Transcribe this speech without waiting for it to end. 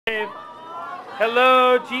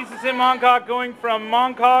Hello, Jesus in Mongkok, going from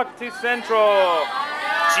Mongkok to Central.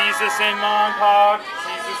 Jesus in Mongkok,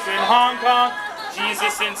 Jesus in Hong Kong,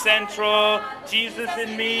 Jesus in Central, Jesus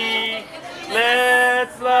in me.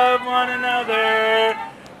 Let's love one another,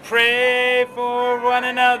 pray for one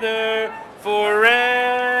another forever.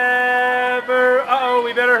 Uh-oh,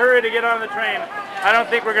 we better hurry to get on the train. I don't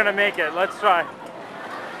think we're going to make it. Let's try.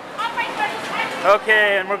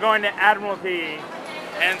 Okay, and we're going to Admiralty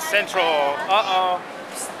and Central. Uh-oh.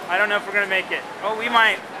 I don't know if we're going to make it. Oh, we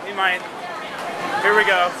might. We might. Here we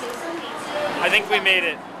go. I think we made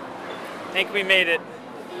it. I think we made it.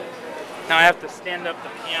 Now I have to stand up the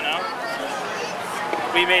piano.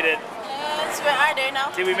 We made it. Yes, where are they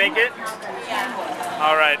now? Did we make it? Yeah.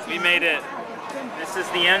 All right, we made it. This is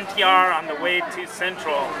the MTR on the way to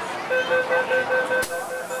Central.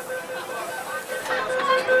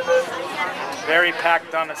 Very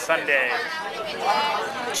packed on a Sunday.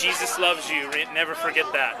 Jesus loves you. Never forget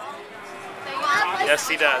that. Yes,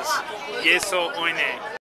 he does. Yeso oine.